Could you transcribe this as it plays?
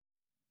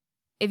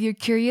If you're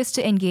curious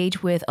to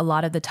engage with a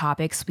lot of the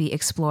topics we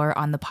explore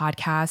on the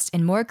podcast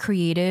in more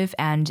creative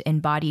and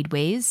embodied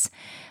ways,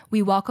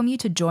 we welcome you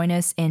to join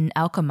us in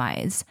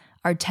Alchemize,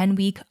 our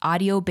 10-week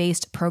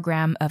audio-based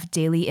program of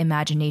daily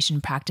imagination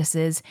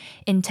practices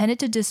intended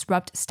to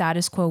disrupt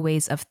status quo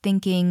ways of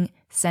thinking,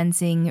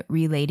 sensing,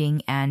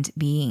 relating, and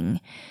being.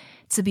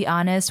 To be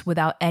honest,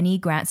 without any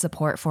grant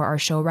support for our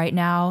show right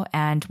now,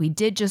 and we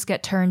did just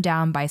get turned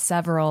down by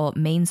several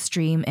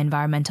mainstream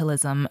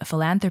environmentalism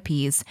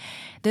philanthropies,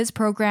 this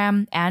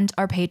program and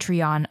our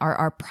Patreon are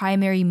our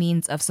primary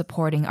means of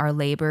supporting our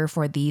labor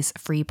for these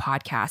free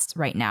podcasts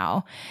right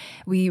now.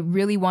 We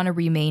really want to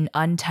remain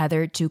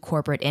untethered to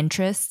corporate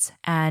interests,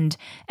 and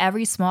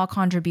every small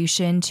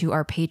contribution to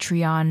our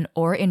Patreon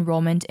or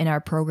enrollment in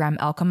our program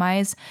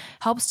Alchemize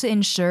helps to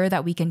ensure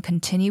that we can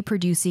continue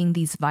producing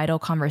these vital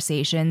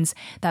conversations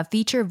that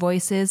feature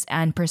voices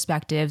and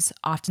perspectives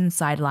often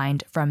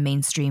sidelined from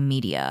mainstream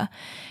media.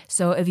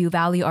 So if you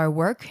value our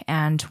work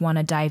and want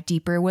to dive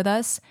deeper with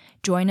us,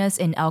 join us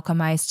in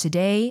Alchemize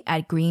today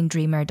at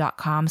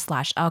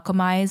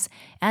greendreamer.com/alchemize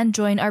and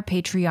join our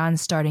Patreon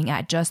starting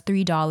at just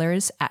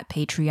 $3 at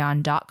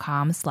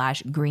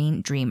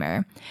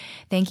patreon.com/greendreamer.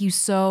 Thank you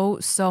so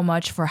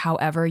much for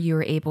however you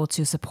were able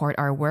to support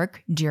our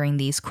work during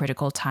these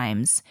critical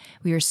times.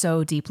 We are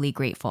so deeply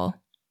grateful.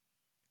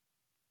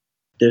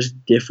 There's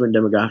different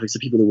demographics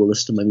of people that will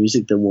listen to my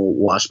music that will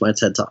watch my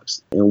TED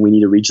Talks. And we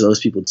need to reach those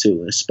people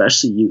too,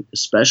 especially youth,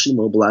 especially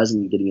mobilizing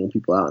and getting young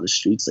people out on the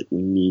streets. Like,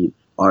 we need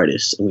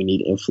artists and we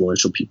need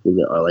influential people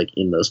that are like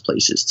in those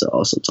places to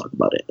also talk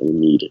about it. And we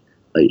need,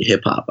 like,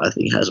 hip hop, I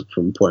think, has an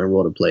important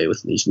role to play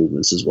within these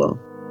movements as well.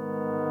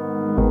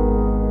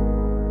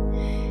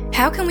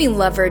 How can we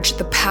leverage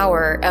the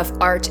power of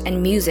art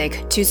and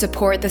music to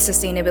support the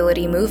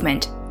sustainability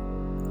movement?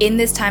 In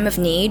this time of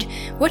need,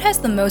 what has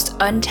the most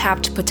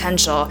untapped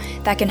potential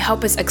that can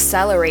help us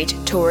accelerate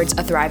towards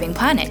a thriving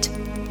planet?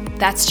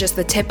 That's just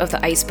the tip of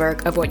the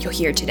iceberg of what you'll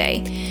hear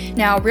today.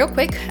 Now, real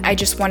quick, I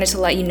just wanted to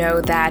let you know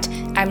that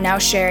I'm now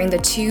sharing the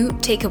 2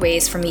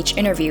 takeaways from each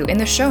interview in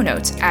the show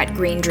notes at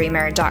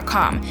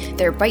greendreamer.com.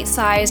 They're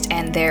bite-sized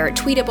and they're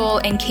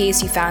tweetable in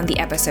case you found the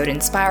episode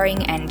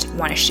inspiring and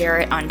want to share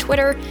it on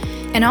Twitter.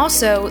 And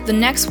also, the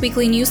next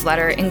weekly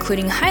newsletter,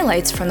 including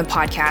highlights from the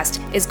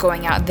podcast, is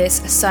going out this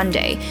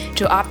Sunday.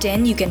 To opt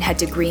in, you can head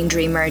to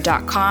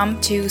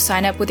greendreamer.com to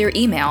sign up with your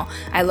email.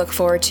 I look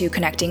forward to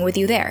connecting with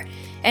you there.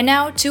 And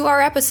now to our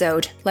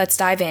episode. Let's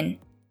dive in.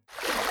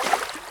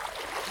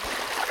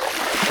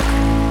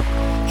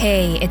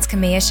 Hey, it's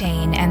Kamea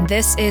Shane, and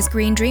this is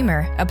Green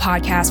Dreamer, a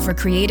podcast for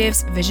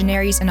creatives,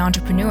 visionaries, and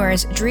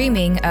entrepreneurs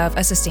dreaming of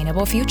a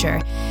sustainable future.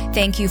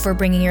 Thank you for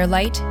bringing your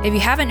light. If you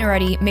haven't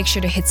already, make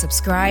sure to hit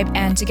subscribe,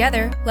 and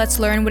together, let's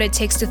learn what it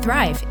takes to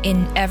thrive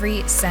in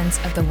every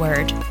sense of the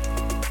word.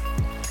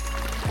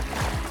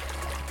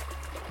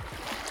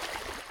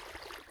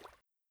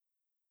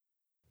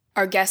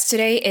 Our guest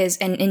today is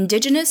an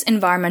Indigenous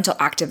environmental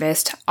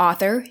activist,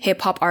 author,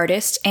 hip-hop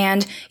artist,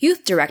 and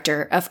youth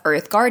director of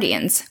Earth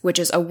Guardians, which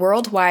is a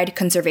worldwide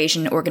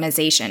conservation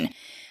organization.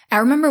 I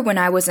remember when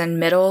I was in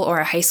middle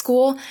or high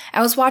school,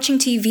 I was watching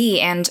TV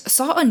and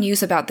saw a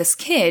news about this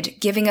kid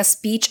giving a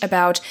speech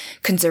about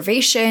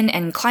conservation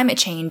and climate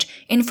change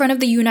in front of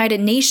the United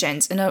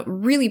Nations in a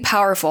really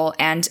powerful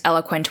and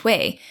eloquent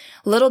way.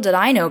 Little did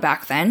I know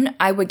back then,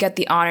 I would get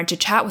the honor to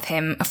chat with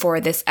him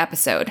for this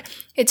episode.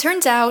 It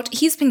turns out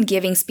he's been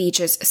giving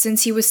speeches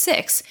since he was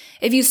 6.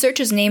 If you search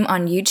his name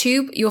on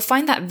YouTube, you'll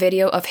find that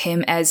video of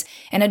him as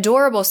an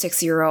adorable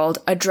 6-year-old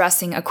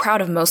addressing a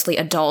crowd of mostly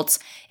adults,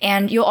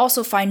 and you'll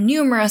also find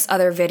numerous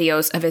other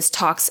videos of his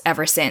talks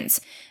ever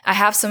since. I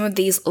have some of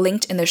these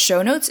linked in the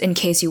show notes in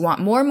case you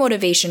want more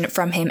motivation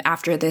from him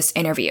after this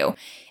interview.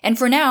 And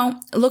for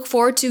now, look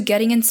forward to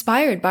getting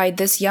inspired by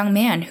this young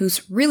man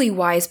who's really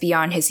wise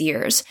beyond his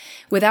years.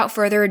 Without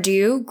further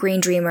ado, Green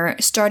Dreamer,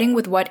 starting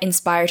with what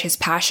inspired his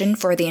passion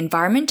for the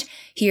environment,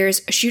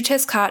 here's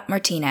Xiuhtezcatl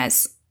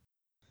Martinez.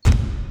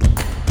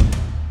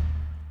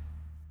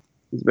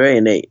 It's very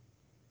innate,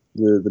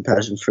 the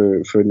passion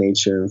for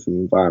nature and for the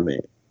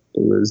environment.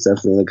 It was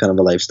definitely kind of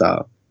a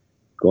lifestyle.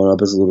 Growing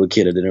up as a little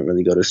kid, I didn't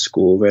really go to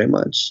school very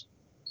much.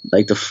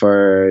 Like, the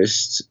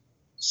first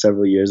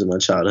several years of my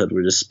childhood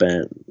were just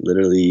spent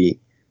literally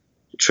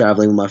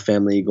traveling with my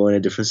family, going to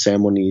different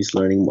ceremonies,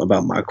 learning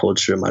about my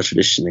culture, my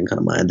tradition, and kind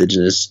of my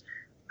indigenous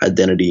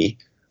identity,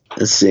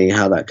 and seeing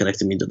how that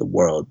connected me to the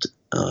world,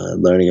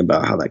 learning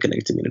about how that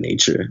connected me to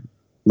nature.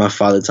 My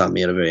father taught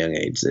me at a very young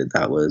age that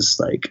that was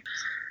like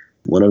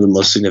one of the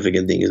most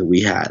significant things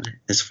we had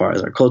as far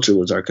as our culture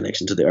was our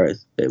connection to the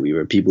earth, that we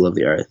were people of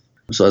the earth.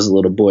 So as a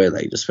little boy,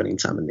 like, just spending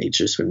time in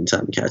nature, spending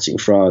time catching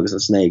frogs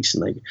and snakes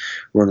and like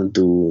running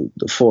through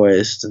the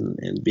forest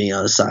and being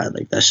outside,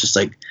 like, that's just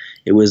like,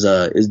 it was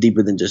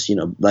deeper than just,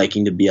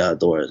 liking to be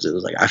outdoors. It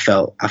was like I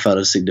felt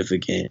a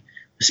significant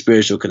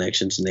spiritual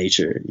connection to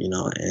nature,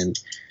 and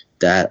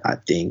that, I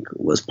think,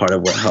 was part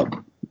of what helped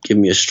give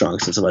me a strong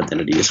sense of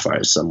identity as far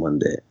as someone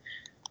that,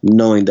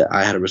 knowing that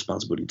I had a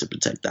responsibility to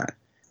protect that.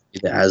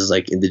 as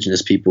like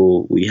indigenous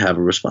people, we have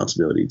a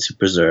responsibility to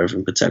preserve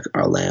and protect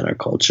our land, our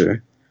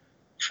culture,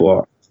 for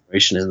our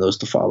generation and those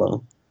to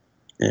follow.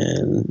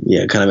 And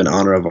yeah, kind of in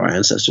honor of our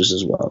ancestors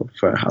as well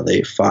for how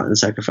they fought and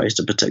sacrificed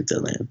to protect their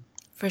land.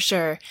 For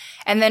sure.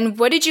 And then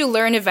what did you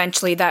learn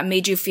eventually that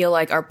made you feel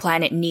like our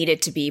planet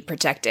needed to be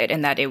protected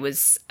and that it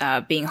was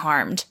being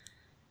harmed?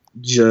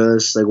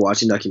 Just like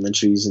watching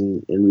documentaries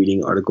and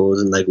reading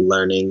articles and like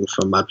learning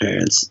from my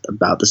parents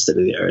about the state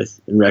of the earth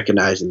and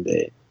recognizing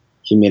that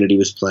humanity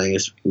was playing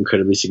an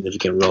incredibly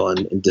significant role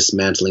in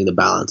dismantling the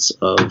balance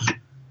of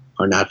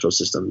our natural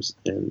systems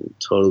and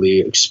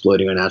totally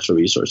exploiting our natural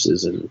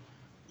resources and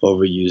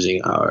overusing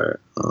our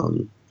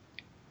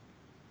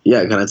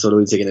kind of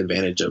totally taking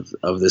advantage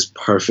of this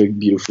perfect,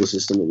 beautiful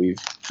system that we've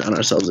found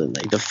ourselves in.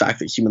 Like the fact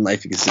that human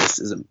life exists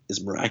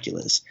is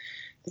miraculous.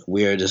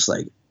 We are just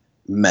like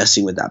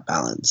messing with that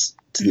balance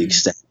to the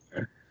extent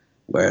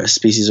where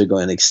species are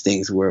going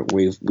extinct, where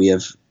we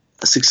have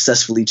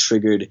successfully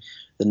triggered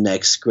the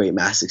next great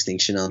mass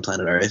extinction on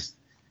planet Earth.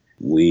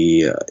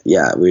 We're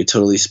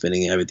totally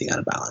spinning everything out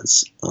of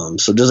balance.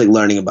 So just like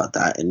learning about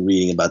that and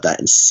reading about that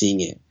and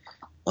seeing it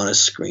on a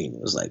screen,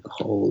 it was like,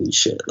 holy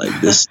shit,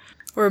 like this.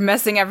 We're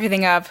messing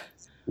everything up.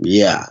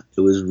 Yeah,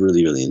 it was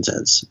really, really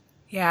intense.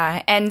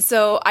 Yeah, and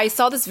so I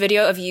saw this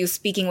video of you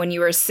speaking when you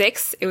were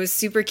 6. It was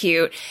super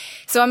cute.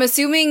 So I'm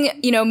assuming,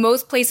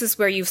 most places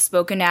where you've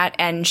spoken at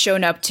and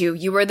shown up to,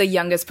 you were the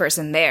youngest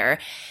person there.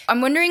 I'm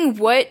wondering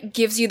what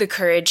gives you the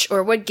courage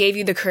or what gave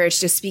you the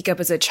courage to speak up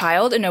as a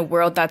child in a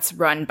world that's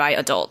run by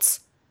adults?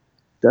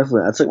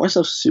 Definitely. I took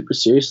myself super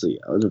seriously.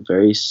 I was a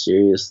very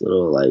serious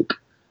little, like,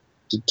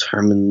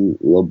 determined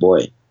little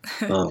boy.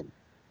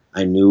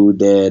 I knew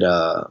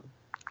that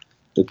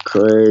the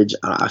courage,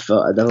 I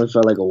definitely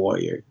felt like a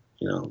warrior.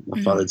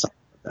 My father taught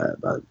me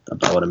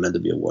about what it meant to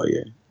be a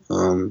warrior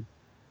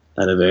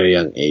at a very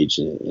young age,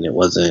 and it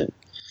wasn't.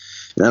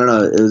 I don't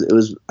know. It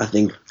was I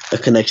think a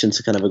connection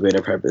to kind of a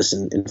greater purpose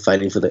in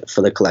fighting for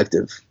the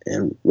collective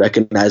and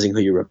recognizing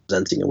who you're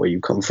representing and where you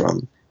come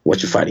from,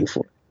 what you're fighting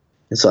for.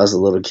 And so as a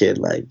little kid,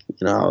 like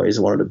I always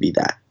wanted to be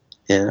that,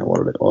 and I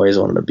always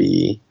wanted to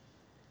be.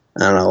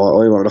 I don't know. I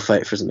always wanted to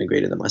fight for something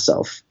greater than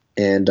myself,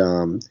 and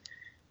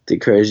the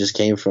courage just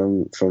came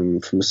from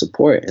the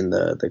support and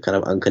the kind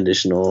of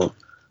unconditional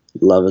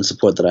love and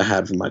support that I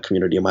had from my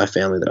community and my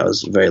family, that I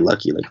was very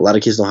lucky. Like a lot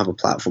of kids don't have a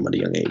platform at a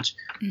young age.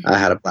 I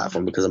had a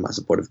platform because of my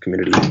supportive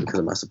community, because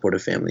of my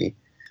supportive family,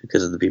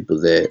 because of the people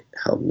that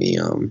helped me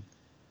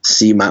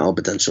see my own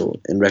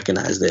potential and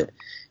recognize that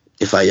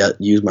if I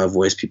use my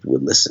voice, people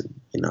would listen.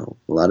 A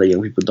lot of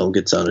young people don't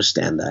get to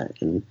understand that.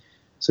 And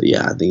so,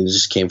 yeah, I think it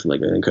just came from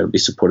like an incredibly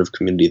supportive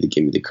community that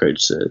gave me the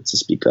courage to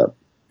speak up.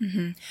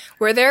 Mm-hmm.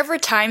 Were there ever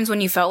times when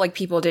you felt like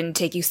people didn't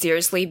take you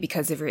seriously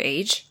because of your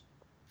age?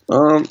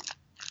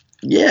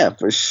 Yeah,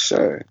 for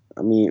sure.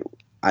 I mean,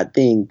 I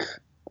think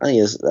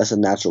that's a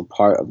natural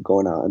part of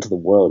going out into the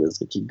world. Is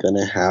like you're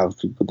gonna have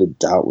people that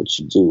doubt what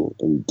you do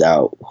and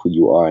doubt who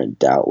you are and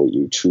doubt what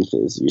your truth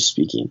is you're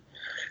speaking.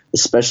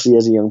 Especially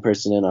as a young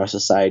person in our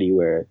society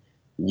where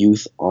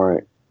youth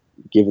aren't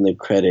given the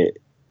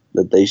credit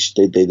that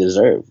they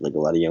deserve. Like a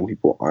lot of young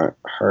people aren't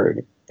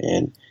heard,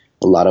 and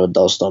a lot of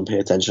adults don't pay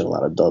attention. A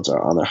lot of adults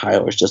are on their high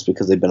horse just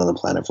because they've been on the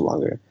planet for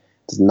longer. It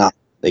does not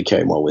mean they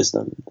carry more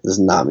wisdom. It does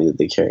not mean that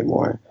they carry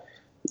more,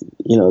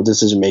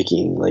 decision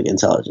making, like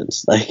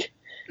intelligence. Like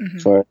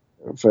for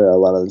a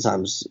lot of the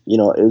times, it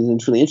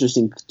was really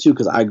interesting too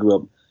because I grew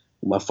up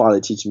with my father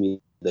teaching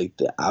me like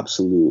the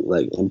absolute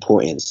like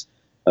importance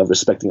of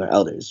respecting our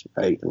elders,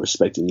 right, and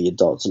respecting the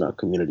adults in our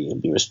community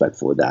and being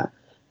respectful of that.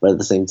 But at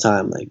the same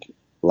time, like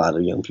a lot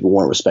of young people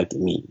weren't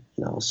respecting me,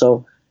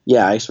 So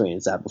yeah, I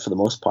experienced that, but for the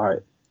most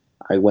part,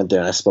 I went there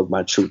and I spoke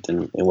my truth,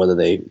 and whether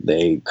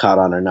they caught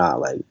on or not,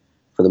 like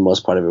for the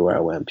most part, everywhere I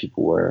went,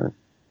 people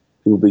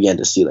began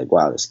to see like,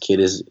 wow, this kid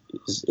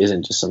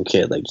isn't just some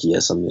kid. Like he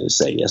has something to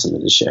say, he has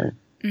something to share.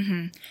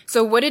 Mm-hmm.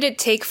 So what did it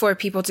take for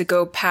people to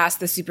go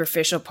past the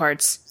superficial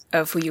parts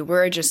of who you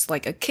were, just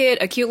like a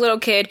cute little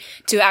kid,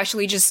 to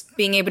actually just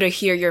being able to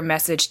hear your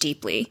message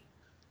deeply?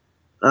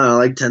 I don't know,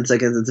 like 10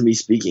 seconds into me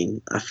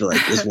speaking, I feel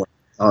like is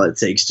all it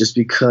takes, just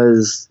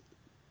because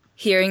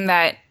hearing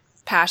that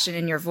passion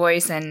in your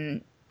voice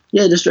and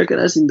just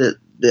recognizing that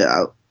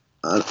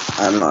I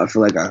don't know, I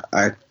feel like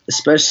I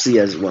especially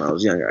as when I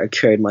was younger, I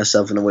carried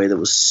myself in a way that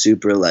was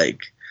super like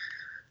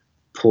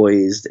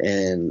poised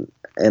and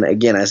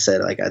again, I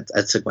said like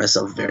I took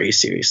myself very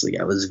seriously.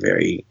 I was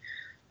very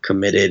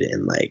committed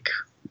and like,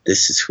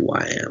 this is who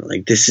I am.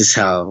 Like this is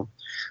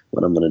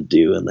what I'm gonna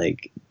do, and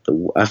like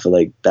I feel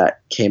like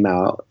that came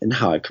out in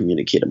how I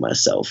communicated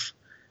myself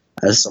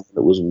as someone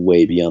that was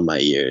way beyond my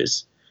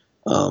years.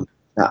 Not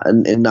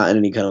in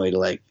any kind of way to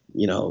like,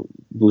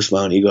 boost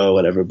my own ego or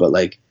whatever, but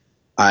like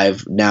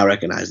I've now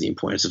recognized the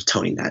importance of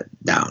toning that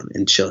down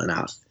and chilling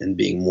out and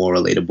being more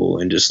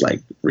relatable and just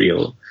like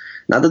real.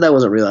 Not that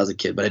wasn't real as a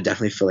kid, but I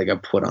definitely feel like I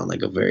put on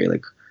like a very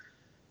like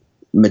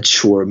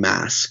mature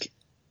mask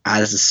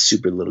as a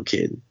super little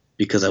kid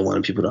because I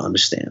wanted people to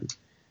understand.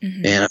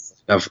 And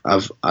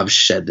I've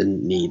shed the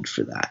need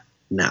for that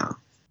now.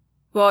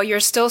 Well, you're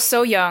still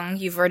so young.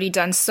 You've already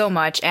done so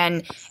much,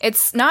 and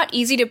it's not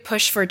easy to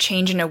push for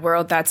change in a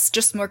world that's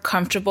just more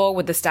comfortable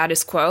with the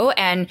status quo,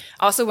 and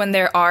also when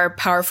there are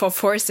powerful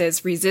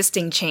forces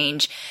resisting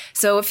change.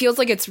 So it feels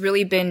like it's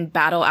really been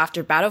battle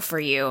after battle for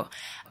you.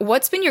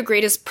 What's been your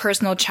greatest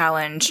personal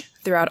challenge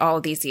throughout all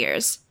of these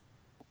years?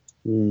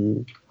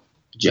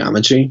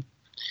 Geometry?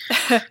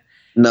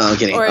 No, I'm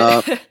kidding. Or-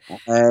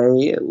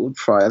 I would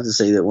probably have to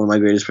say that one of my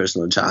greatest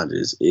personal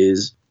challenges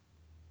is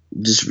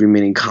just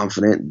remaining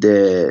confident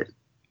that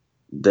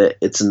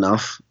it's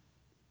enough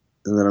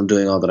and that I'm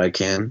doing all that I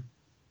can.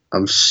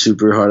 I'm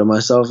super hard on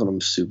myself and I'm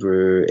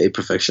super a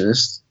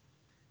perfectionist.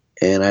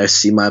 And I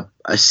see my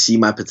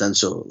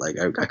potential. Like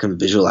I can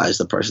visualize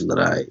the person that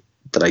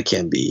I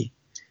can be,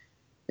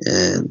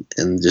 and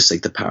just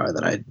like the power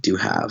that I do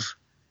have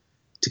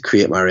to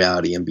create my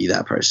reality and be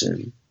that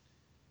person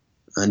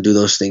and do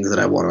those things that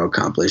I want to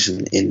accomplish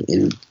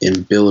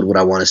and build what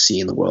I want to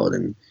see in the world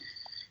and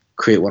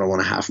create what I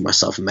want to have for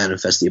myself and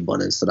manifest the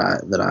abundance that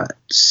I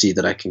see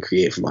that I can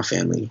create for my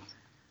family.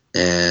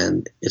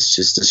 And it's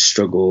just a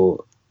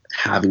struggle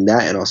having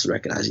that, and also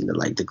recognizing that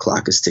like the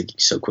clock is ticking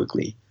so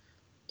quickly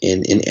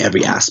in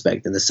every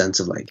aspect, in the sense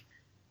of like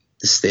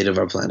the state of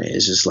our planet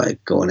is just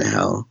like going to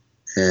hell,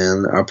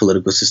 and our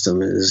political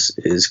system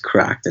is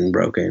cracked and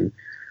broken,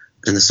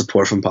 and the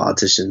support from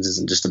politicians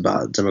isn't just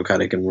about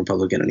Democratic and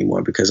Republican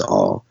anymore, because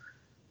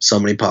so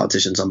many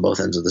politicians on both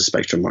ends of the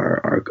spectrum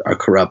are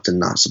corrupt and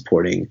not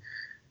supporting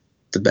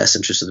the best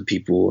interests of the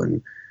people.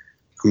 And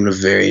I'm in a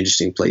very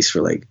interesting place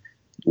where like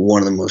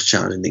one of the most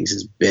challenging things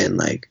has been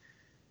like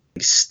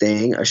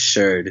staying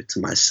assured to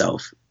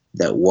myself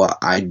that what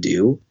I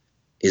do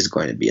is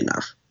going to be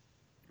enough.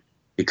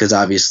 Because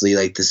obviously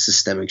like the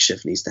systemic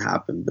shift needs to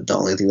happen, but the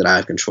only thing that I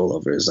have control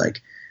over is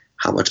like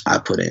how much I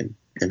put in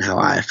and how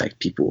I affect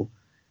people.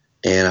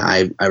 And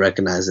I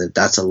recognize that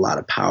that's a lot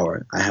of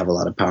power. I have a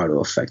lot of power to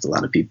affect a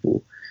lot of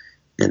people.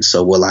 And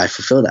so will I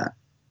fulfill that?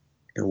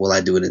 And will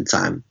I do it in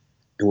time?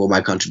 And will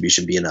my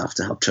contribution be enough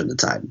to help turn the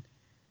tide?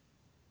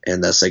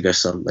 And that's like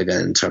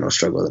an internal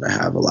struggle that I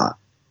have a lot.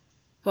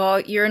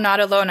 Well, you're not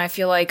alone. I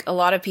feel like a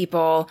lot of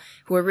people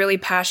who are really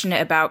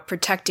passionate about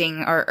protecting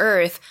our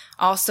Earth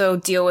also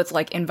deal with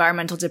like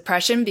environmental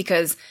depression,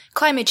 because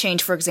climate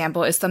change, for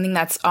example, is something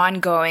that's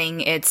ongoing.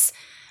 It's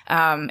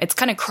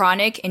kind of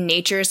chronic in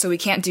nature, so we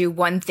can't do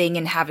one thing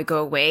and have it go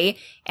away.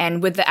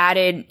 And with the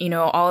added,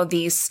 all of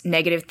these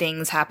negative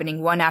things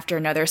happening one after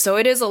another, so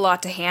it is a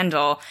lot to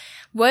handle.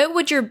 What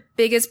would your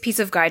biggest piece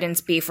of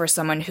guidance be for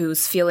someone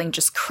who's feeling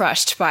just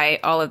crushed by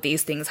all of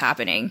these things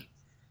happening?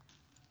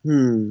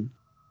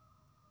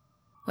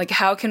 Like,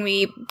 how can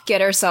we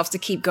get ourselves to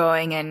keep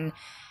going and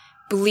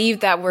believe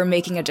that we're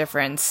making a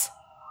difference?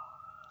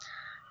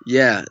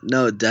 Yeah,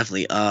 no,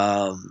 definitely.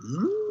 No,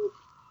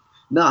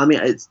 I mean,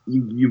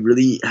 you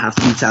really have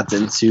to be tapped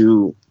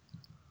into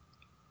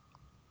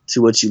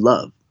what you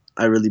love.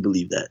 I really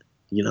believe that,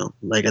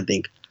 like I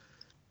think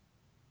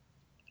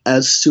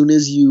as soon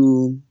as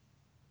you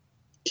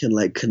can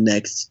like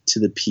connect to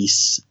the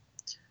piece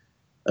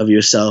of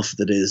yourself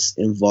that is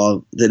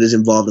involved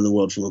in the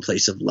world from a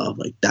place of love,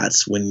 like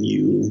that's when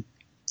you're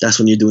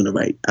doing it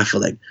right. I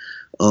feel like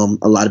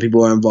a lot of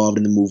people are involved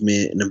in the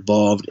movement and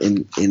involved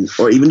in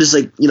or even just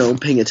like,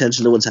 paying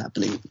attention to what's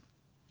happening.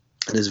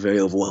 It is very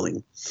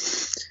overwhelming,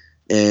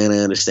 and I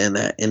understand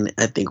that. And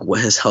I think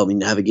what has helped me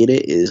navigate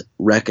it is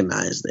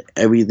recognize that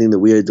everything that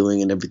we are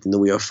doing and everything that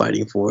we are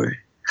fighting for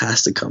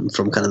has to come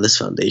from kind of this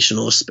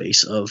foundational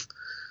space of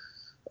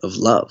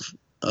love,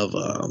 of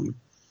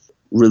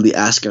really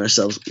asking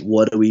ourselves,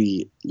 what do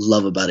we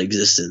love about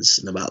existence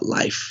and about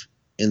life,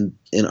 and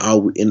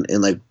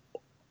like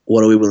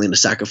what are we willing to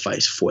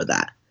sacrifice for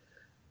that?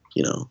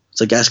 It's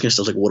like asking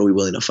ourselves, like, what are we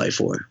willing to fight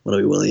for? What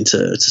are we willing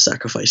to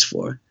sacrifice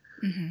for?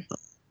 Mm-hmm.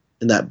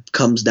 And that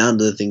comes down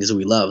to the things that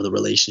we love, the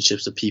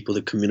relationships, the people,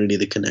 the community,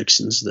 the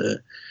connections,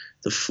 the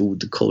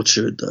food, the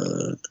culture,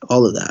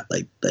 all of that,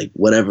 like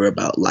whatever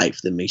about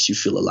life that makes you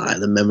feel alive,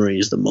 the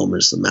memories, the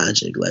moments, the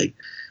magic, like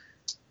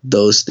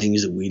those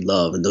things that we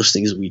love and those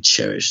things that we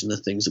cherish and the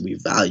things that we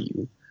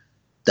value.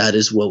 That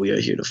is what we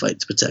are here to fight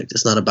to protect.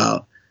 It's not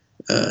about,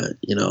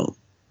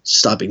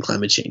 stopping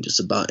climate change. It's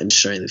about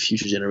ensuring that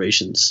future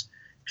generations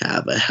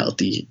have a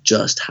healthy,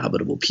 just,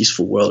 habitable,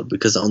 peaceful world,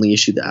 because the only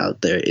issue out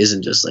there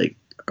isn't just like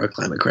our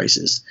climate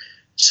crisis.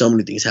 So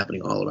many things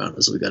happening all around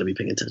us that we got to be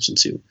paying attention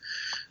to.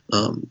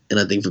 And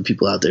I think for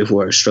people out there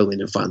who are struggling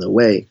to find their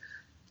way,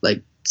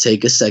 like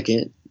take a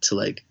second to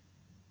like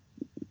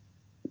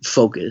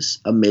focus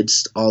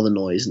amidst all the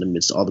noise and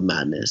amidst all the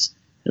madness,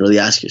 and really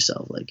ask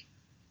yourself, like,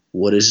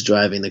 what is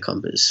driving the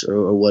compass,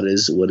 or what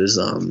is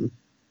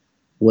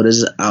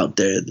out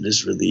there that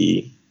is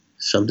really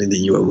something that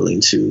you are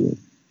willing to,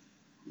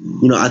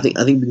 I think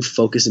being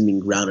focused and being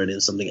grounded in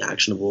something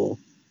actionable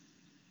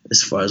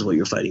as far as what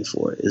you're fighting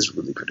for is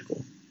really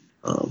critical.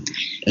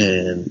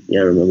 And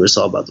yeah, remember, it's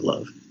all about the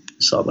love.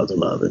 It's all about the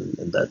love,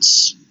 and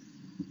that's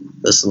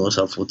the most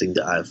helpful thing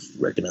that I've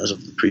recognized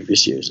over the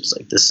previous years. It's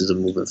like, this is a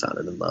movement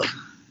founded in love.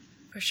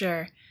 For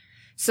sure.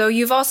 So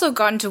you've also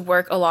gotten to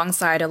work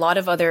alongside a lot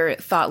of other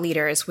thought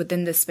leaders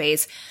within this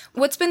space.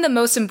 What's been the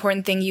most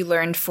important thing you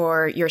learned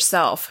for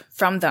yourself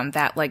from them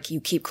that like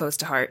you keep close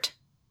to heart?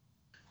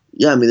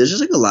 Yeah, I mean, there's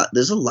just like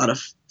there's a lot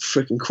of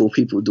freaking cool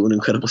people doing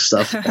incredible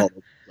stuff all over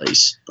the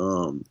place.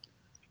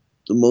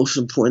 The most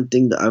important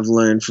thing that I've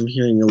learned from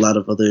hearing a lot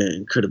of other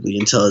incredibly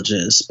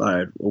intelligent,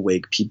 inspired,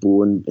 awake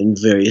people in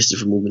various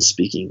different movements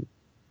speaking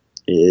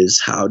is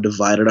how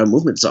divided our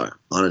movements are,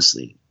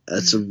 honestly.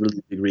 That's a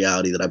really big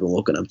reality that I've been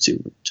woken up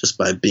to just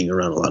by being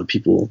around a lot of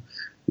people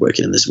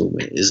working in this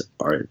movement is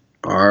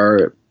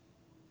our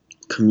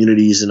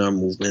communities and our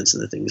movements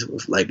and the things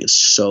like it's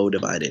so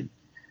divided.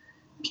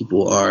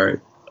 People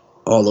are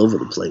all over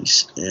the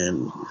place,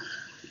 and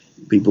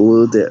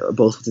people that are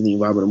both within the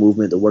environmental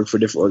movement that work for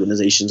different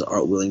organizations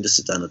aren't willing to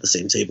sit down at the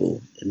same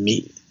table and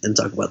meet and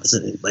talk about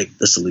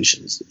the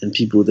solutions. And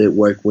people that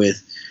work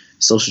with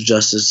social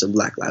justice and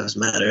Black Lives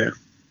Matter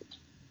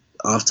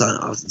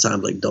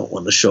oftentimes like don't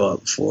want to show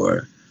up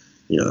for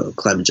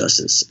climate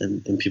justice,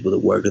 and people that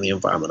work in the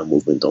environmental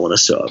movement don't want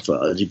to show up for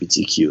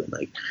LGBTQ. And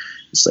like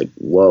it's like,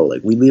 whoa,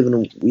 like we live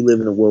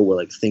in a world where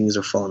like things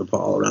are falling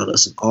apart all around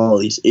us, and all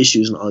these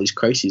issues and all these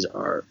crises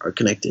are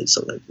connected.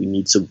 So like we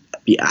need to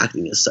be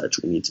acting as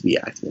such. We need to be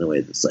acting in a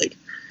way that's like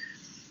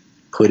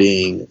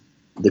putting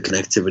the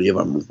connectivity of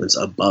our movements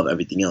above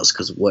everything else,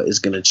 because what is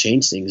going to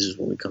change things is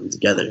when we come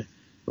together,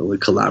 when we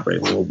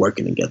collaborate, when we're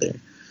working together.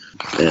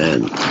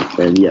 And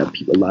yeah,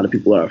 a lot of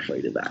people are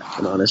afraid of that.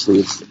 And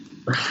honestly,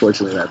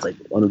 unfortunately, that's like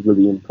one of the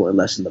really important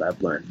lessons that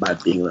I've learned by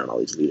being around all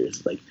these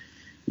leaders. Like,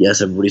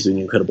 yes, everybody's doing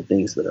incredible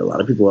things, but a lot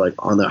of people are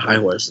like on their high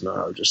horse and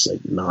are just like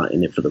not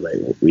in it for the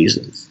right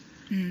reasons.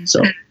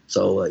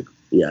 So like,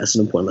 yeah, it's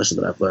an important lesson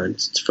that I've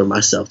learned for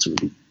myself to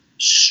really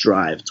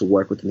strive to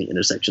work within the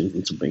intersections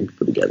and to bring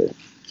people together.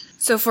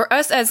 So for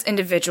us as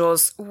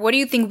individuals, what do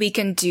you think we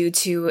can do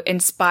to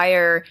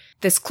inspire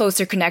this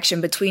closer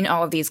connection between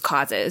all of these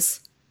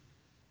causes?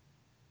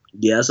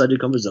 Yeah, outside your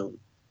comfort zone.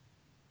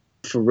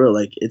 For real,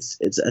 like it's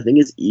I think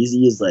it's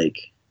easy as like,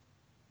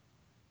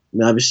 I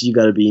mean, obviously you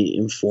got to be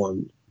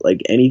informed. Like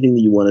anything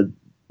that you want to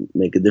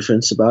make a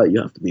difference about, you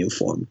have to be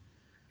informed.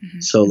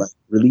 So like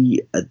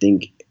really, I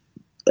think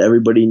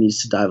everybody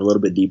needs to dive a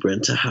little bit deeper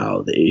into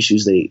how the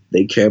issues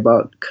they care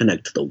about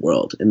connect to the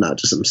world and not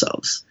just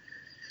themselves.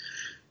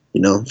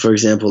 For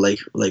example, like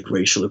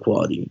racial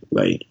equality,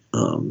 right?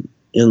 And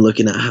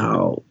looking at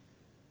how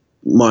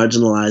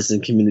marginalized in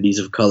communities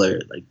of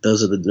color, like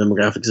those are the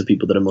demographics of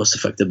people that are most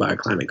affected by our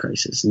climate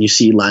crisis. And you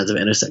see lines of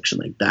intersection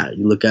like that.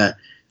 You look at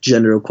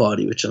gender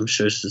equality, which I'm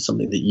sure is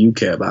something that you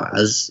care about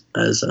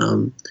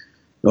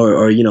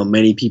or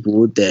many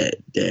people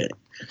that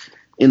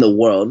in the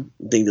world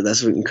think that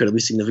that's an incredibly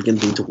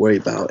significant thing to worry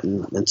about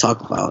and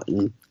talk about.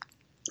 And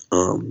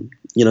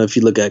if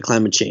you look at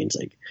climate change,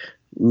 like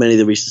many of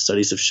the recent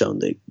studies have shown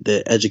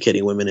that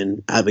educating women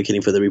and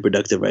advocating for their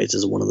reproductive rights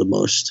is one of the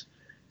most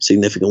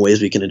significant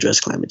ways we can address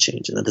climate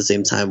change. And at the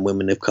same time,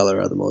 women of color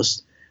are the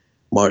most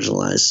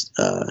marginalized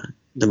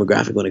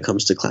demographic when it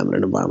comes to climate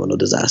and environmental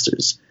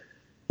disasters.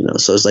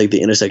 So it's like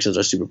the intersections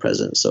are super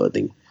present. So I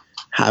think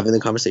having the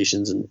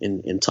conversations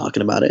and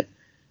talking about it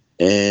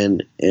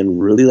and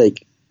really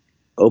like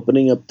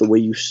opening up the way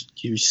you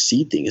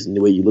see things and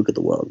the way you look at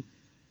the world.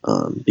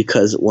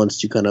 Because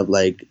once you kind of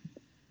like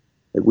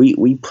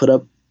we put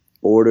up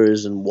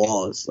borders and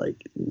walls like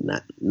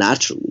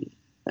naturally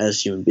as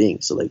human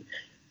beings. So like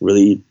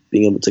really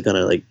being able to kind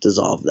of like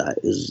dissolve that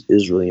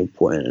is really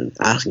important, and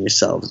asking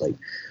yourself like,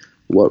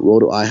 what role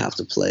do I have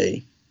to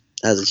play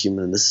as a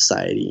human in this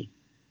society,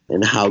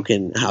 and how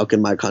can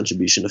my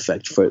contribution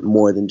affect for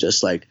more than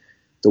just like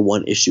the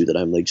one issue that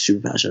I'm like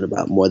super passionate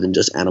about, more than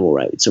just animal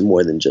rights or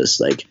more than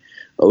just like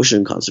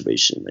ocean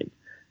conservation. Like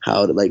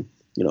how to like,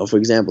 for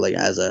example, like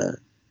as a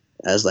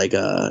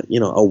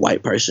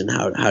white person,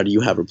 how do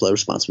you have a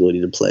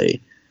responsibility to play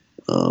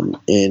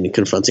in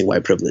confronting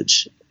white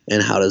privilege?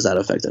 And how does that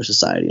affect our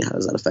society? And how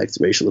does that affect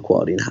racial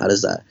equality? And how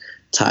does that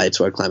tie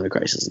to our climate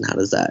crisis? And how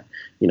does that,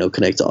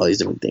 connect to all these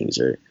different things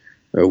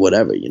or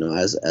whatever,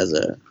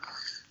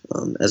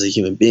 as a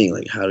human being?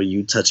 Like, how are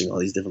you touching all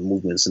these different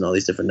movements and all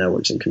these different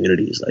networks and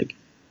communities? Like,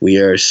 we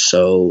are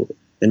so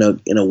in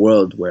a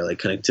world where like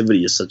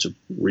connectivity is such a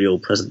real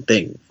present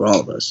thing for all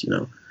of us,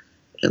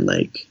 and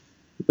like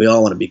we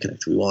all want to be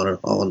connected. We all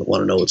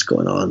want to know what's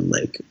going on.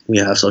 Like we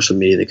have social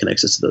media that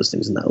connects us to those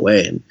things in that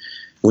way. And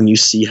when you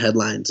see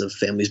headlines of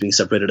families being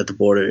separated at the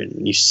border, and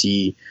when you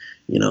see,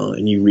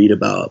 and you read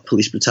about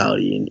police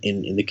brutality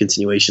and the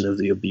continuation of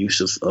the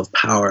abuse of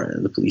power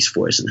and the police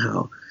force and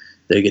how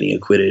they're getting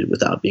acquitted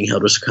without being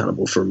held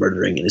accountable for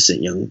murdering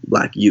innocent young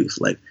Black youth,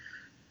 like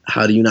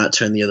how do you not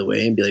turn the other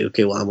way and be like,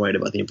 okay, well, I'm worried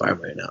about the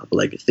environment right now, but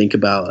like think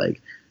about like,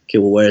 okay,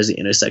 well, where is the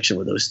intersection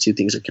where those two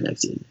things are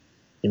connected?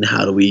 And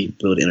how do we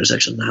build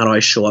intersection? How do I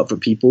show up for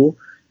people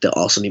that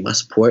also need my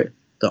support,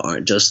 that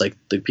aren't just like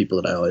the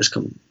people that I always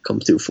come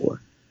through for?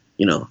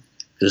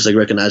 Just like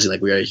recognizing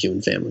like we are a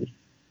human family.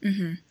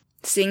 Mm-hmm.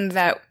 Seeing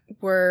that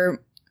we're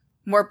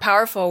more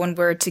powerful when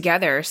we're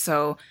together.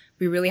 So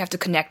we really have to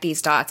connect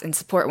these dots and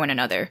support one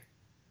another.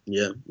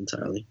 Yeah,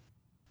 entirely.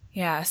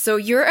 Yeah, so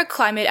you're a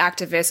climate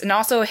activist and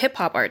also a hip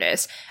hop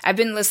artist. I've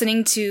been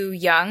listening to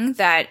Young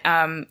that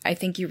I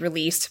think you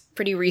released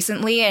pretty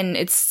recently, and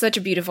it's such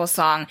a beautiful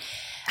song.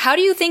 How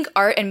do you think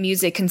art and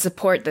music can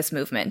support this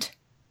movement?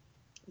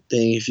 I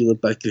think if you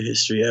look back through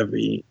history,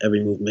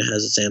 every movement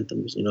has its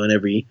anthems, you know, and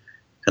every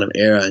kind of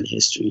era in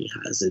history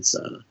has its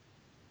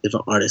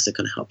different artists that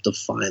kind of help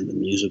define the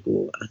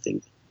musical, I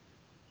think,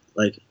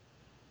 like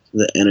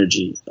the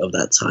energy of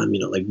that time, you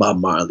know, like Bob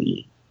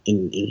Marley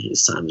in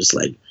his time, just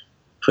like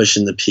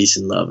pushing the peace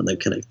and love and the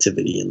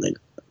connectivity and like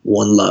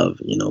one love,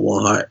 you know,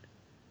 one heart.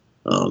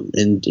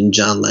 And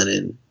John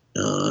Lennon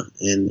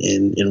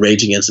in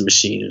Rage Against the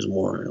Machine is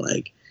more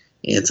like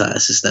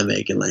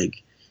anti-systemic and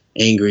like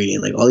angry,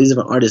 and like all these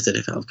different artists that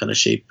have kind of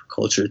shaped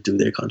culture through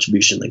their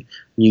contribution. Like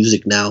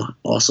music now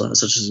also has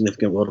such a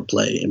significant role to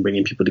play in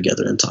bringing people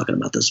together and talking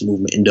about this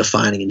movement and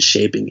defining and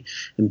shaping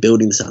and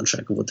building the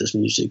soundtrack of what this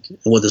music and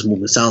what this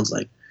movement sounds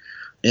like.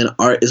 And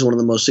art is one of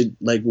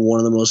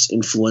the most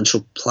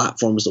influential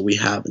platforms that we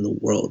have in the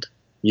world.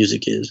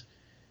 Music is,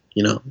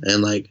 you know,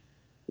 and like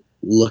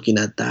looking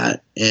at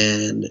that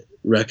and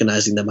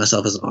recognizing that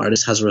myself as an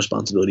artist has a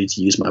responsibility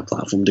to use my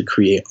platform to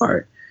create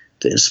art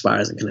that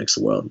inspires and connects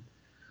the world.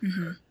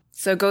 Mm-hmm.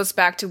 So it goes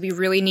back to we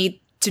really need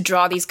to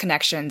draw these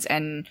connections,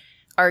 and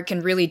art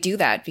can really do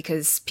that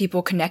because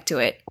people connect to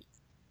it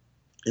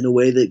in a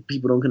way that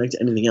people don't connect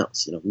to anything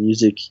else. You know,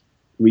 music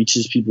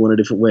reaches people in a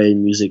different way.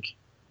 Music,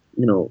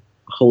 you know,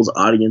 holds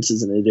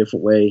audiences in a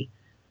different way.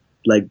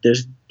 Like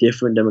there's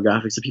different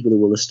demographics of people that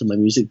will listen to my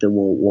music than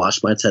will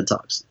watch my TED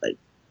Talks. Like,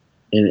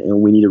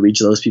 and we need to reach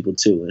those people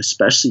too, and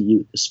especially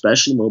youth,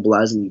 especially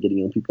mobilizing and getting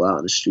young people out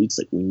on the streets.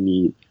 Like we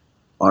need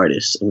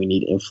artists and we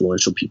need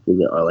influential people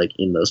that are like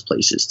in those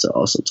places to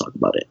also talk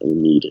about it. And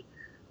we need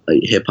like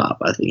hip hop,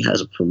 I think,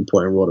 has an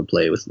important role to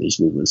play with these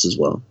movements as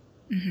well.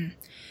 Mm-hmm.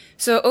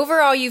 So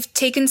overall, you've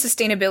taken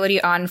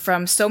sustainability on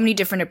from so many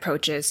different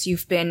approaches.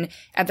 You've been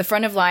at the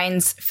front of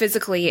lines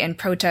physically in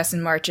protests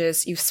and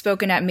marches. You've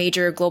spoken at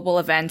major global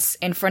events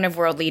in front of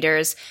world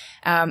leaders.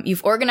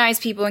 You've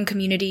organized people in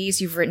communities.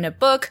 You've written a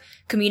book,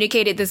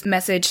 communicated this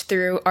message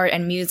through art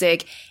and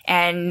music,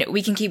 and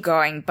we can keep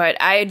going.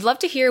 But I'd love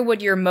to hear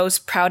what you're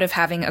most proud of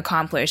having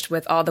accomplished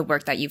with all the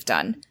work that you've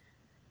done.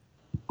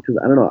 Because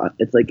I don't know,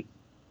 it's like,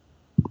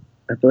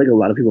 I feel like a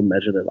lot of people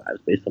measure their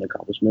lives based on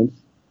accomplishments.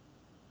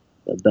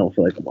 I don't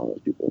feel like I'm one of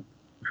those people.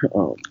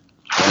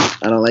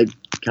 I don't like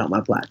count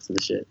my plaques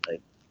and shit, like,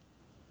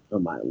 or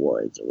my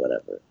awards or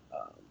whatever.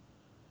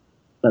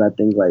 But I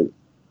think like,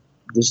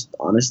 just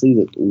honestly,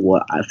 like,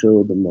 what I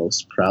feel the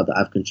most proud that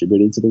I've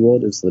contributed to the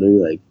world is literally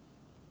like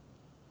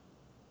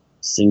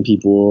seeing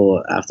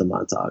people after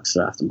my talks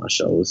or after my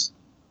shows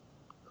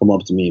come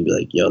up to me and be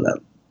like, yo,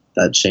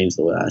 that changed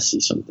the way I see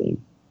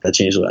something. That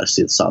changed the way I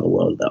saw the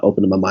world. That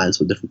opened my mind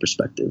to a different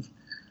perspective.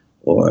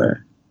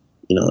 Or,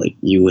 you know, like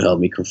you helped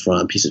me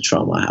confront a piece of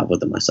trauma I have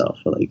within myself.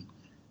 Or like,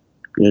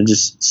 you know,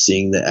 just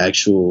seeing the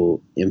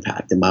actual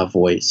impact that my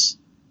voice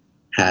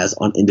has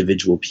on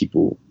individual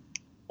people,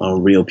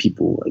 on real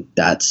people, like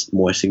that's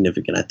more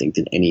significant, I think,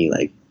 than any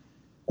like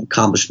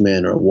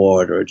accomplishment or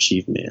award or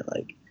achievement.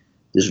 Like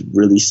just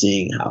really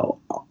seeing how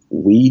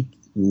we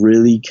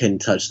really can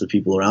touch the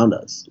people around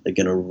us, like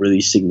in a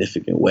really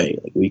significant way.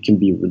 Like we can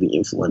be really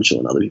influential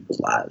in other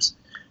people's lives.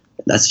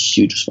 And that's a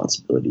huge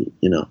responsibility,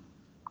 you know?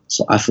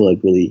 So I feel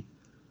like really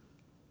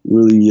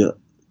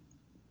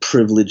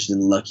privileged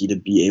and lucky to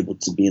be able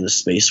to be in a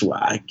space where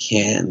I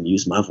can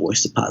use my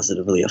voice to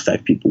positively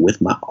affect people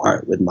with my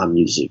art, with my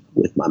music,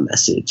 with my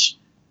message.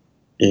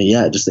 And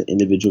yeah, just the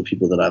individual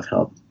people that I've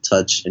helped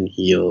touch and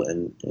heal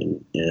and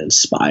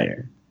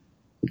inspire.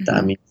 Mm-hmm.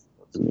 That means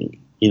to me,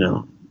 you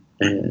know.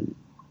 And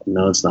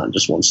no, it's not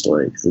just one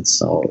story, because it's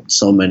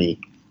so many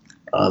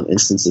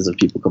instances of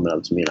people coming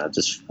up to me, and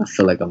I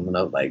feel like I'm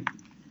gonna like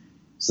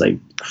just like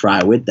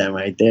cry with them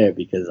right there,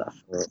 because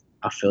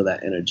I feel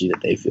that energy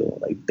that they feel.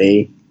 Like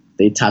they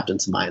tapped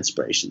into my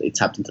inspiration, they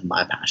tapped into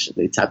my passion,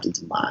 they tapped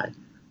into my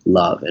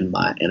love and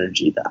my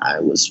energy that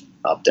I was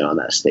up there on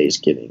that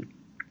stage giving,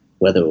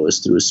 whether it was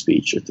through a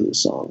speech or through a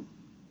song.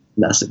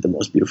 And that's like the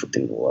most beautiful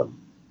thing in the world.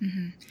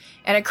 Mm-hmm.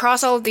 And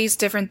across all of these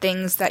different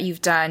things that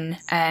you've done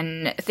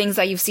and things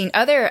that you've seen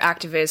other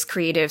activists,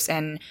 creatives,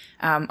 and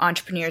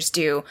entrepreneurs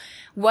do,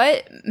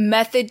 what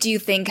method do you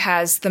think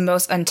has the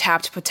most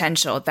untapped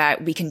potential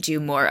that we can do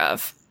more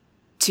of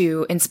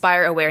to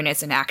inspire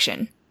awareness and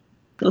action?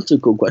 That's a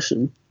cool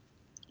question.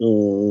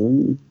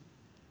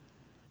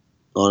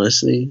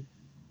 Honestly,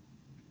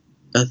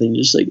 I think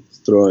just like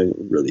throwing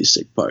really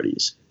sick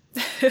parties.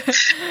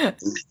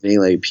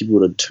 Getting like people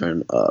to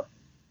turn up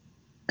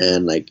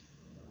and like,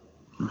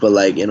 but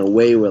like in a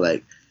way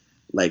where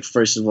like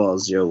first of all,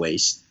 zero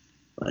waste,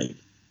 like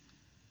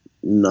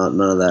none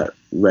of that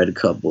red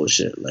cup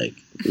bullshit, like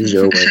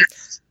zero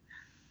waste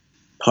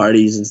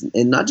parties,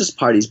 and not just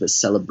parties but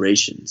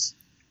celebrations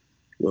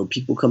where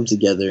people come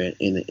together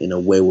in a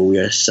way where we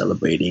are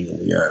celebrating and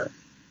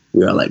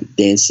we are like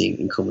dancing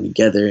and coming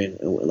together, and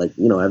like,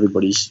 you know,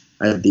 everybody's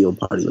ideal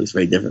party looks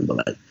very different, but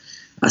like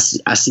I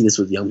see this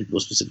with young people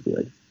specifically.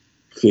 Like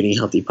creating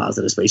healthy,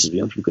 positive spaces where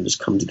young people can just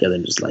come together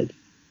and just like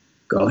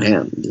go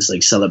ham, and just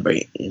like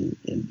celebrate and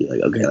be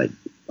like, okay, like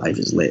life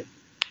is lit,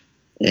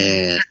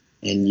 and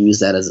use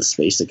that as a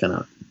space to kind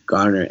of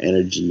garner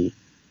energy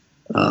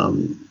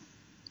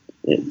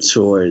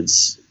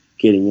towards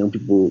getting young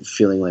people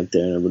feeling like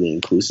they're in a really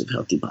inclusive,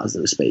 healthy,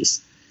 positive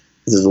space.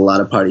 There's a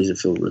lot of parties that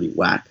feel really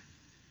whack.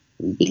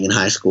 And being in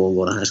high school and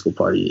going to high school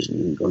parties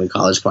and going to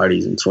college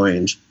parties and touring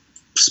and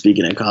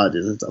speaking at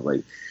colleges and stuff,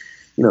 like,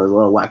 you know, there's a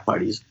lot of whack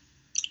parties.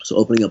 So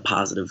opening up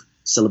positive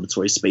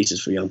celebratory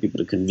spaces for young people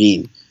to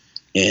convene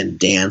and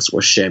dance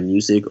or share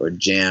music or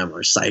jam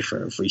or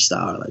cypher or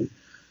freestyle or like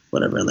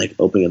whatever, and like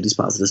opening up these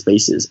positive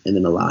spaces and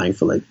then allowing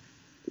for like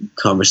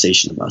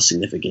conversation about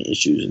significant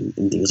issues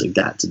and things like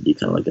that to be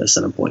kind of like a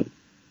center point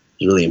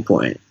is really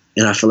important.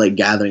 And I feel like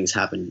gatherings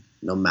happen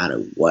no matter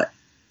what.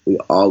 We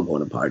all go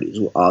to parties.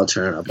 We're all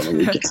turning up on the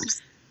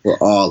weekends. We're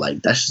all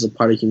like, that's just a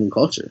part of human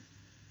culture.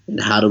 And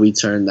how do we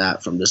turn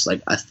that from just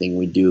like a thing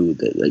we do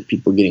that like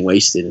people getting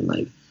wasted and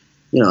like,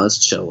 you know,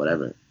 let's chill,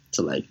 whatever,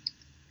 to like,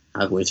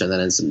 how can we turn that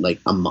into like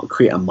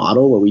create a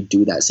model where we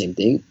do that same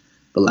thing,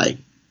 but like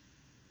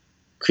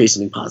create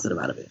something positive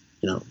out of it,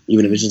 you know,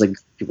 even if it's just like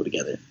people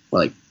together or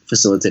like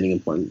facilitating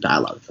important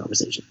dialogue and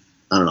conversation.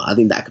 I don't know. I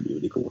think that could be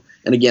really cool.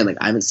 And again, like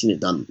I haven't seen it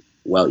done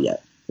well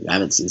yet. Like, I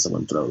haven't seen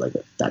someone throw like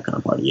that kind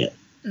of party yet.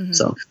 Mm-hmm.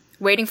 So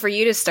waiting for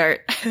you to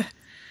start.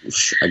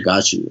 I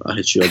got you. I'll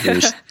hit you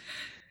up.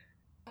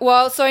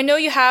 Well, so I know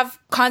you have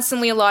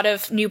constantly a lot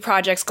of new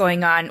projects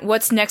going on.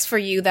 What's next for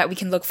you that we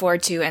can look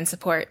forward to and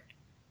support?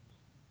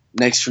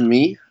 Next for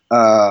me,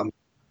 I'm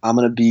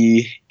going to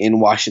be in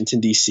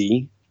Washington,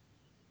 D.C.,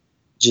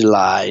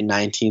 July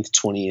 19th,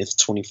 20th,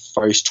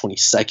 21st,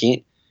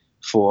 22nd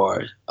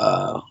for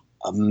a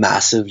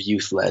massive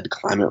youth-led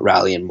climate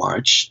rally and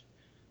march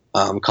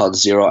called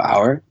 0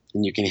 Hour.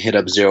 And you can hit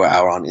up 0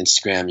 Hour on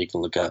Instagram. You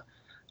can look up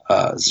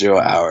 0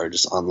 Hour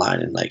just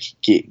online and like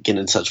get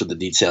in touch with the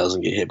details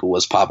and get hip with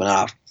what's popping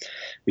off.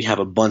 We have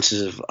a bunch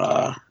of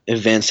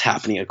events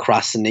happening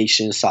across the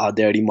nation,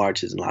 solidarity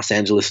marches in Los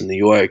Angeles and New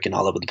York and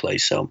all over the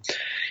place. So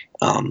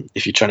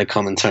if you're trying to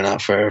come and turn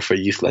out for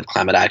youth-led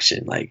climate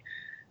action, like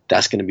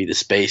that's going to be the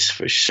space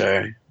for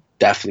sure.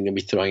 Definitely going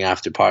to be throwing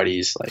after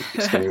parties. Like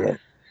it's going to be lit.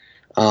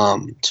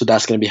 So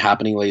that's going to be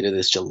happening later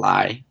this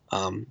July.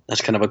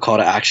 That's kind of a call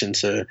to action.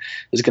 So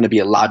there's going to be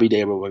a lobby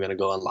day where we're going to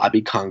go and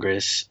lobby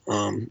Congress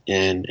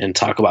and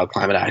talk about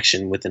climate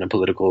action within a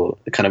political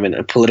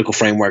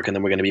framework, and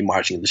then we're going to be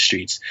marching in the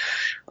streets,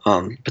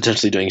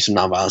 potentially doing some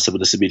nonviolent civil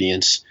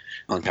disobedience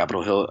on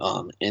Capitol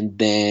Hill. And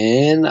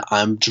then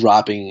I'm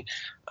dropping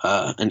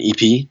an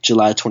EP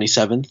July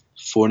 27th,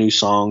 4 new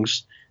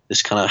songs.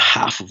 This kind of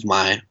half of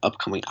my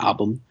upcoming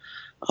album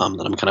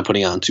that I'm kind of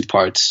putting on 2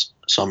 parts.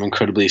 So I'm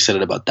incredibly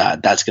excited about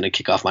that. That's going to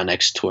kick off my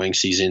next touring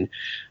season,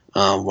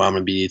 where I'm going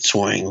to be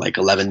touring like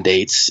 11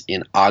 dates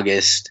in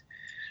August,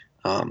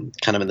 kind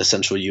of in the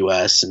central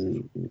U.S.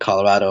 and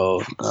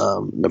Colorado,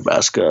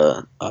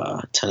 Nebraska,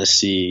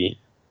 Tennessee,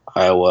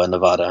 Iowa,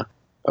 Nevada,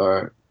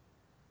 or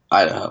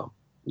Idaho.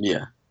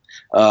 Yeah.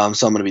 So I'm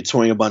going to be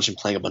touring a bunch and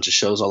playing a bunch of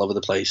shows all over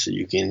the place. So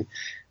you can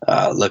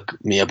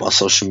look me up on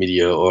social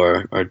media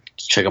or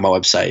check out my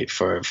website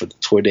for the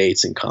tour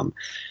dates and come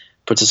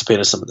participate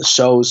in some of the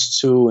shows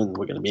too. And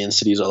we're going to be in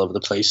cities all over the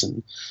place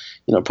and,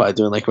 you know, probably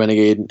doing like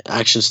renegade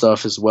action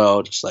stuff as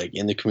well, just like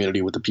in the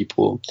community with the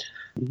people,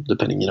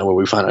 depending, you know, where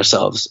we find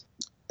ourselves.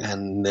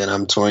 And then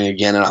I'm touring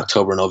again in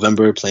October,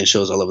 November, playing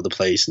shows all over the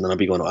place. And then I'll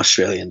be going to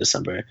Australia in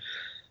December,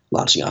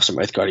 launching off some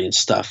Earth Guardians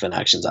stuff and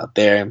actions out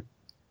there.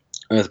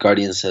 Earth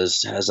Guardians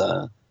has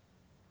a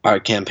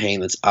art campaign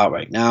that's out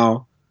right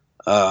now.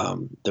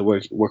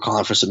 That we're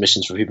calling for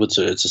submissions for people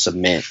to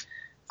submit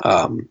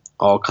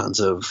all kinds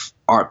of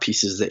art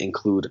pieces that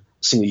include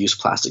single-use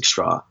plastic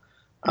straw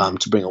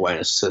to bring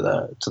awareness to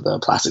the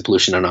plastic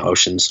pollution in our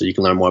oceans. So you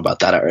can learn more about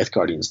that at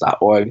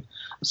earthguardians.org.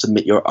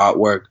 Submit your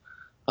artwork,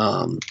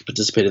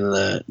 participate in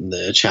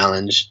the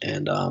challenge,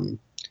 and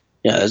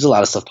yeah, there's a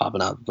lot of stuff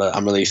popping up. But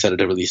I'm really excited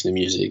to release new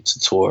music, to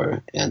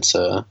tour, and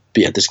to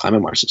be at this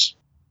climate marches.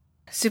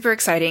 Super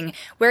exciting.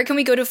 Where can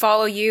we go to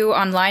follow you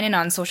online and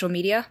on social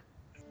media?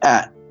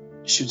 At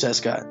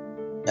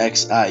Xiuhtezcatl,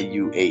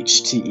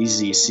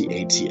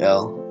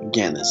 Xiuhtezcatl.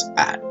 Again, it's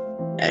at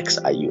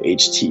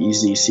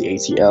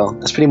Xiuhtezcatl.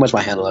 That's pretty much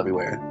my handle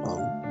everywhere.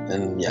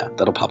 And yeah,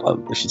 that'll pop up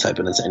if you type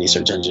it into any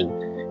search engine: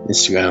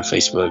 Instagram,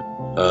 Facebook,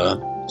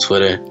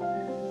 Twitter.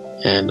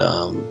 And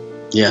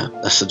yeah,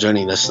 that's the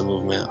journey. That's the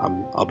movement.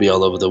 I'll be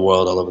all over the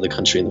world, all over the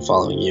country in the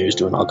following years,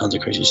 doing all kinds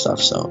of crazy stuff.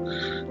 So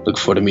look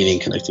forward to meeting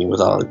and connecting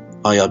with all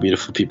y'all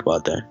beautiful people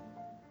out there.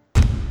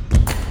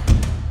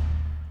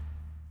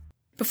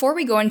 Before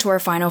we go into our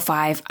final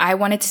 5, I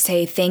wanted to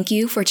say thank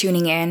you for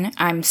tuning in.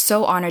 I'm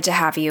so honored to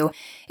have you.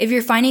 If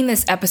you're finding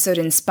this episode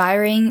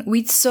inspiring,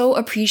 we'd so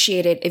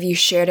appreciate it if you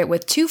shared it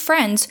with 2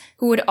 friends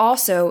who would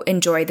also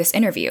enjoy this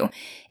interview.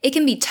 It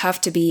can be tough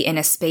to be in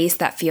a space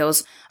that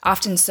feels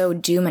often so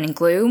doom and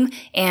gloom,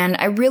 and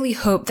I really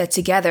hope that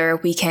together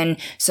we can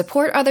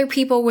support other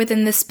people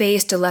within this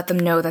space to let them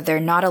know that they're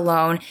not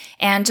alone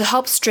and to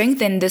help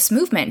strengthen this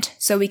movement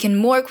so we can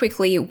more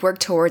quickly work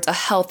towards a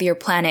healthier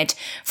planet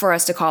for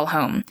us to call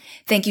home.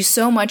 Thank you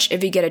so much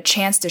if you get a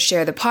chance to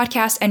share the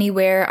podcast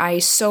anywhere. I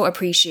so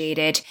appreciate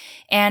it.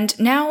 And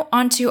now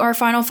on to our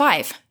final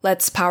 5.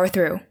 Let's power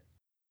through.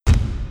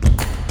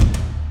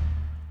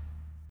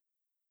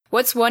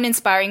 What's one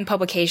inspiring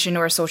publication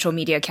or social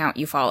media account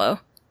you follow?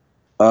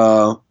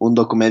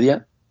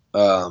 Undocumedia.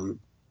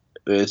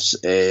 It's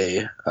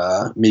a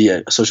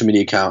social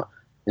media account,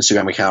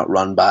 Instagram account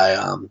run by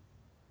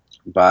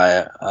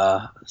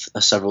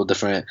several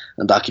different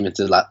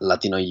undocumented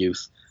Latino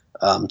youth,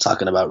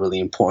 talking about really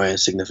important,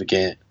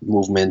 significant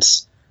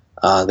movements.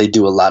 They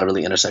do a lot of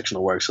really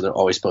intersectional work, so they're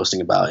always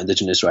posting about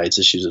indigenous rights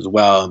issues as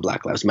well and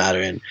Black Lives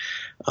Matter. And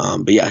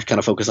but yeah, kind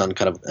of focus on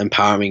kind of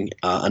empowering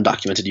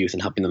undocumented youth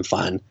and helping them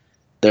find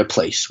their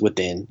place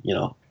within,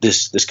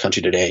 this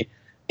country today.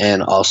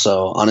 And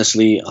also,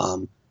 honestly,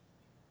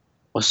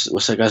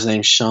 what's that guy's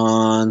name?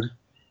 Sean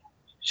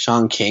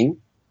King.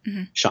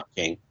 Mm-hmm. Sean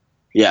King.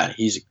 Yeah,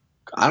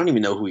 I don't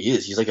even know who he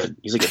is. He's like a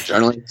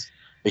journalist,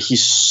 but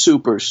he's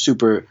super,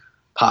 super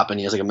popping.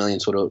 He has like 1 million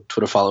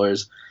Twitter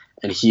followers,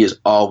 and he is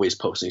always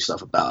posting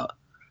stuff about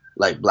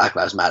like Black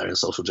Lives Matter and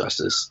social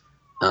justice.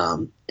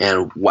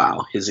 And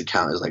wow, his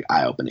account is like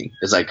eye-opening.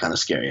 It's like kind of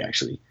scary,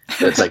 actually.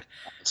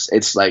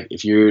 It's like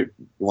if you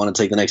want to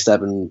take the next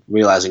step in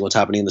realizing what's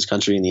happening in this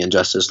country and the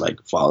injustice, like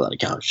follow that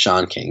account,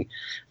 Sean King.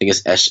 I think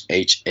it's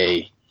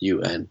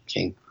SHAUN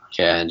King,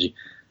 KING,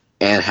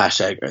 and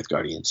hashtag Earth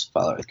Guardians.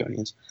 Follow Earth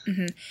Guardians.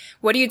 Mm-hmm.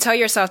 What do you tell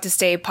yourself to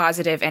stay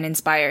positive and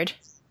inspired?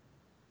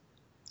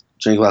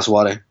 Drink a glass of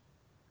water,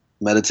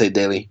 meditate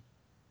daily,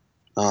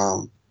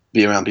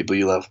 be around people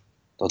you love.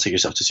 Don't take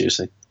yourself too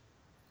seriously.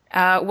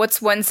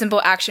 What's one simple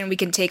action we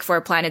can take for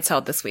our planet's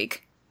health this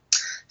week?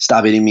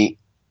 Stop eating meat.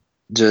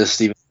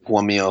 Just even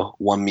one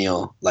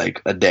meal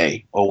like a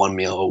day or one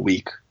meal a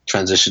week.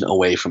 Transition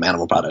away from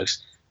animal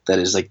products. That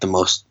is like the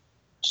most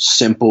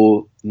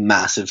simple,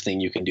 massive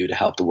thing you can do to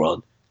help the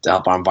world, to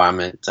help our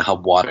environment, to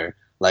help water.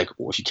 Like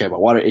if you care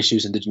about water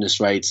issues, indigenous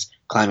rights,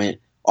 climate,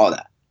 all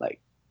that. Like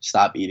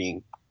stop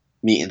eating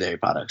meat and dairy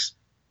products,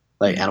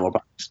 like animal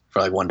products,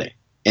 for like one day,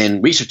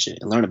 and research it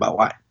and learn about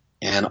why.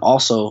 And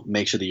also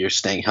make sure that you're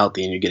staying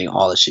healthy and you're getting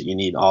all the shit you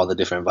need, all the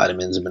different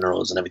vitamins and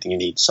minerals and everything you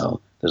need.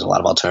 So there's a lot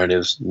of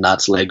alternatives: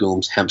 nuts,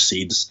 legumes, hemp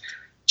seeds,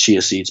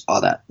 chia seeds,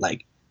 all that.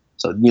 Like,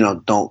 so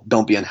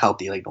don't be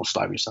unhealthy. Like, don't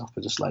starve yourself,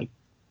 but just like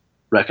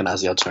recognize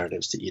the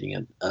alternatives to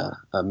eating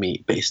a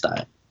meat-based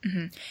diet.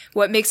 Mm-hmm.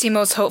 What makes you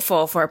most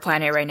hopeful for our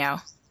planet right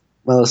now?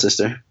 My little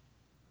sister.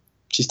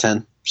 She's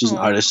 10. She's an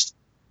artist.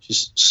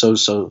 She's so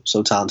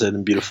talented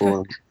and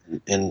beautiful.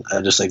 And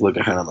I just like look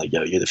at her and I'm like,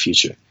 yo, you're the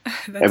future.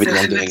 Everything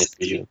I'm doing is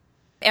for you.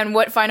 And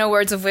what final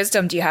words of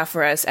wisdom do you have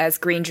for us as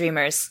green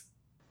dreamers?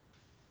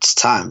 It's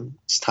time,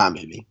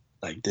 baby.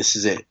 Like, this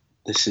is it.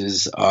 This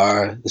is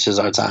our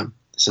time.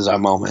 This is our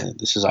moment.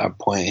 This is our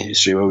point in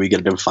history where we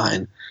get to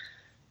define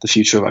the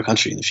future of our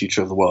country and the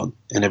future of the world.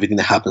 And everything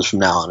that happens from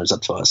now on is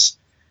up to us.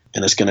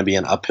 And it's going to be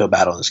an uphill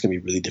battle. And it's going to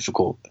be really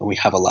difficult. And we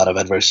have a lot of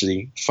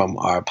adversity from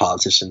our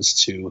politicians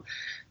to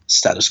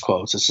status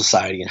quo, to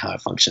society and how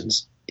it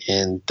functions.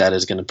 And that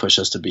is going to push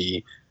us to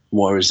be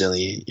more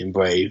resilient and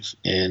brave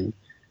and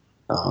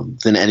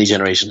than any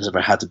generation has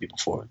ever had to be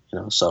before.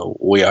 So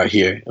we are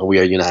here and we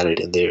are united,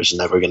 and there's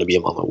never going to be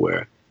a moment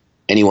where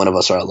any one of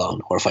us are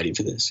alone who are fighting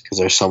for this, because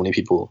there's so many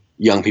people,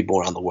 young people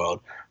around the world,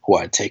 who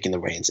are taking the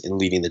reins and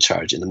leading the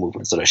charge in the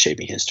movements that are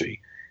shaping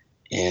history.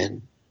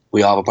 And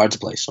we all have a part to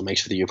play, so make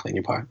sure that you're playing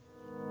your part.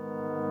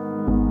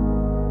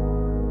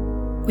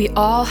 We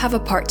all have a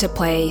part to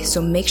play, so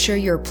make sure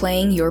you're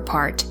playing your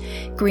part.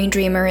 Green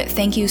Dreamer,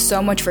 thank you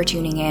so much for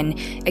tuning in.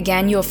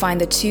 Again, you'll find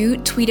the 2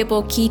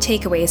 tweetable key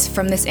takeaways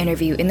from this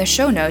interview in the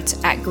show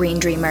notes at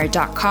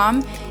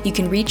greendreamer.com. You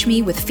can reach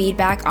me with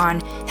feedback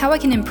on how I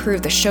can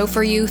improve the show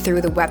for you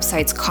through the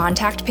website's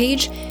contact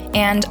page,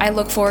 and I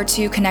look forward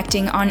to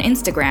connecting on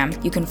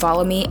Instagram. You can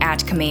follow me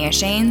at Kamea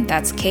Shane,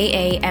 that's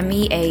KAMEACHAYNE,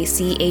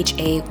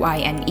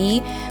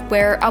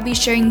 where I'll be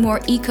sharing more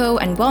eco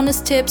and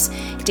wellness tips,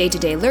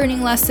 day-to-day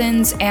learning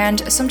lessons,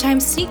 and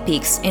sometimes sneak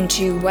peeks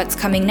into what's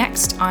coming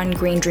next on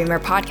Green Dreamer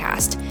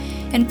podcast.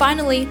 And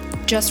finally,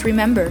 just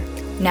remember,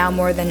 now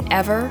more than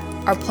ever,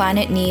 our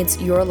planet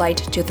needs your light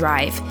to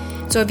thrive.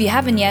 So if you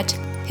haven't yet,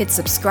 hit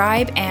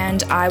subscribe,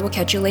 and I will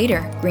catch you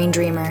later, Green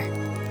Dreamer.